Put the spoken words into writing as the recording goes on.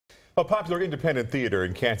A popular independent theater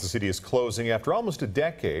in Kansas City is closing after almost a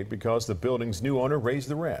decade because the building's new owner raised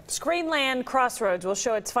the rent. Screenland Crossroads will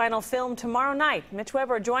show its final film tomorrow night. Mitch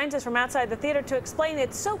Weber joins us from outside the theater to explain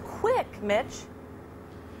it's so quick, Mitch.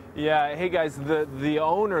 Yeah, hey guys, the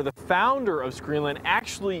owner, the founder of Screenland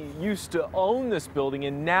actually used to own this building,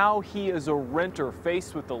 and now he is a renter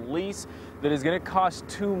faced with a lease that is going to cost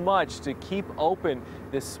too much to keep open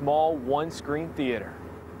this small one-screen theater.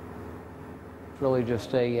 It's really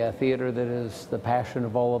just a theater that is the passion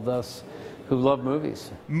of all of us who love movies.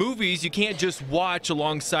 Movies you can't just watch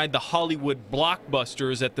alongside the Hollywood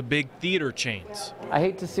blockbusters at the big theater chains. I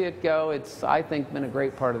hate to see it go. It's, I think, been a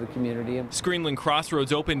great part of the community. Screenland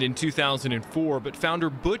Crossroads opened in 2004, but founder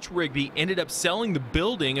Butch Rigby ended up selling the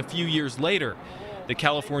building a few years later. The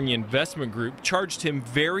California Investment Group charged him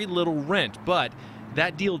very little rent, but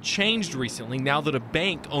that deal changed recently now that a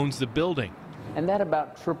bank owns the building. And that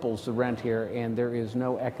about triples the rent here, and there is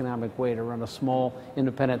no economic way to run a small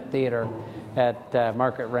independent theater at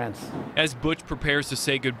market rents. As Butch prepares to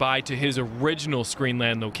say goodbye to his original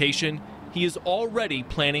Screenland location, he is already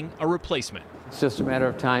planning a replacement. It's just a matter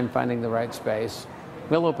of time finding the right space.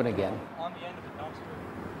 We'll open again.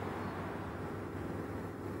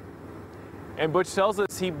 And Butch tells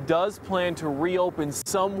us he does plan to reopen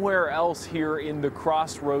somewhere else here in the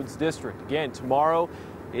Crossroads district. Again, tomorrow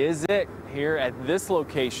is it here at this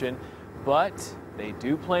location, but they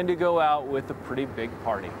do plan to go out with a pretty big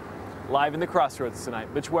party. Live in the Crossroads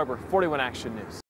tonight, Mitch Weber, 41 Action News.